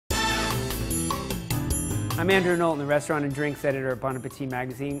I'm Andrew Knowlton, the restaurant and drinks editor at Bon Appétit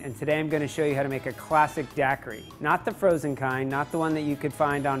Magazine, and today I'm going to show you how to make a classic daiquiri. Not the frozen kind, not the one that you could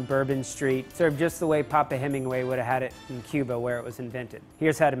find on Bourbon Street, served just the way Papa Hemingway would have had it in Cuba where it was invented.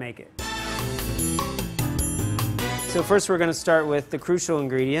 Here's how to make it. So first we're going to start with the crucial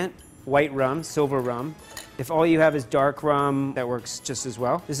ingredient, white rum, silver rum. If all you have is dark rum, that works just as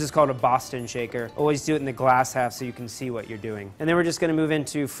well. This is called a Boston shaker. Always do it in the glass half so you can see what you're doing. And then we're just going to move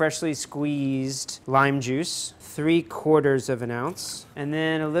into freshly squeezed lime juice, 3/4 of an ounce, and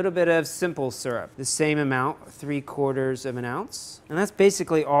then a little bit of simple syrup, the same amount, 3/4 of an ounce. And that's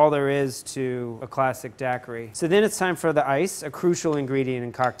basically all there is to a classic daiquiri. So then it's time for the ice, a crucial ingredient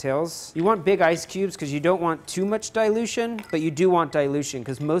in cocktails. You want big ice cubes because you don't want too much dilution, but you do want dilution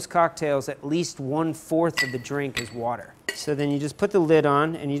because most cocktails, at least 1/4 of the drink is water. So then you just put the lid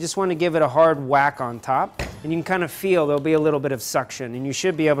on and you just want to give it a hard whack on top. And you can kind of feel there'll be a little bit of suction and you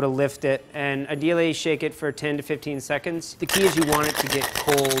should be able to lift it, and ideally shake it for 10 to 15 seconds. The key is you want it to get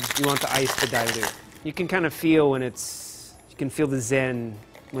cold. You want the ice to dilute. You can kind of feel when you can feel the zen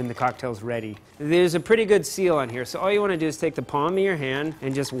when the cocktail's ready. There's a pretty good seal on here, so all you want to do is take the palm of your hand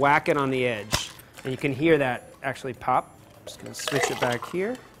and just whack it on the edge. And you can hear that actually pop. I'm just going to switch it back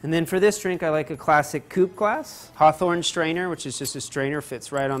here. And then for this drink, I like a classic coupe glass. Hawthorne strainer, which is just a strainer,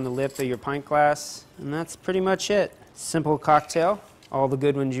 fits right on the lip of your pint glass. And that's pretty much it. Simple cocktail. All the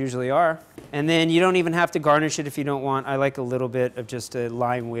good ones usually are. And then you don't even have to garnish it if you don't want. I like a little bit of just a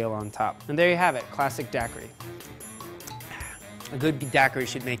lime wheel on top. And there you have it, classic daiquiri. A good daiquiri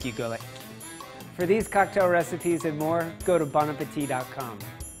should make you go like. For these cocktail recipes and more, go to bonappetit.com.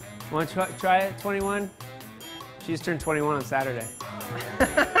 Want to try it, 21? She just turned 21 on Saturday.